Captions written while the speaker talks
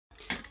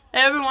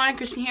Hey everyone,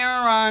 Christian here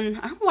on.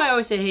 I don't know why I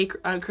always say hey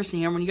Christian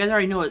here when you guys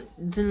already know it.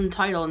 It's in the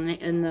title and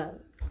in the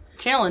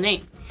channel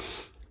and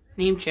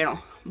name channel.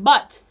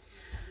 But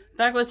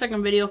back with a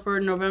second video for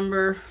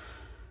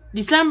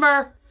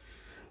December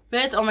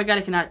 5th. Oh my god,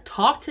 I cannot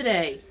talk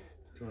today.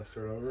 Do you want to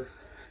start over?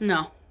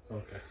 No.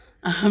 Okay.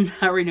 I'm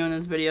not redoing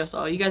this video,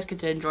 so you guys get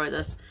to enjoy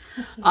this.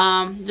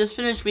 Just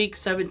finished week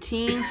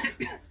 17.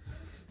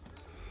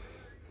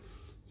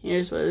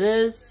 Here's what it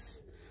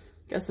is.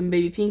 Got some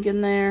baby pink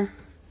in there.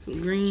 Some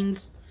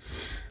greens.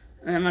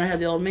 And I'm going to have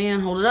the old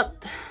man hold it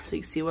up so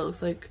you can see what it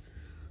looks like.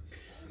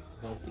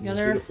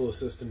 Together. Beautiful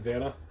assistant,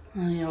 Vanna.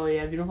 Oh,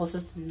 yeah, beautiful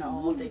assistant.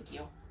 No, thank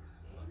you.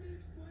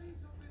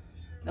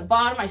 The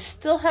bottom, I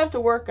still have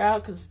to work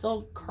out because it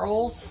still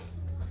curls.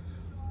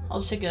 I'll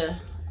just take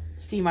a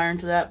steam iron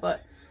to that,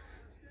 but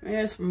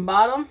here's from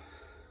bottom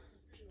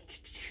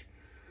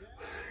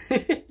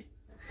to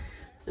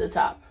the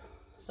top.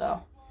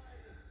 So,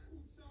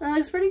 that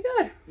looks pretty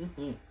good.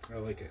 I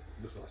like it.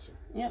 That's awesome.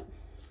 Yep.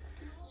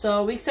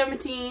 So, week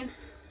 17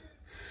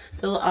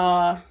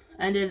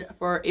 ended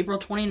for April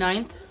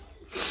 29th.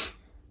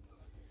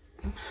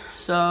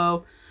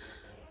 So,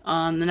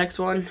 the next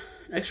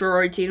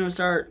routine will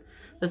start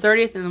the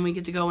 30th, and then we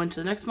get to go into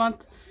the next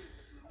month.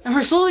 And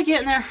we're slowly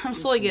getting there. I'm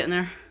slowly getting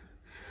there.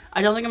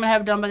 I don't think I'm going to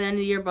have it done by the end of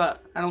the year,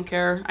 but I don't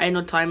care. I have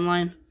no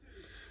timeline.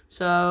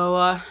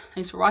 So,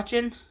 thanks for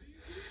watching,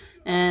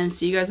 and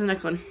see you guys in the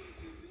next one.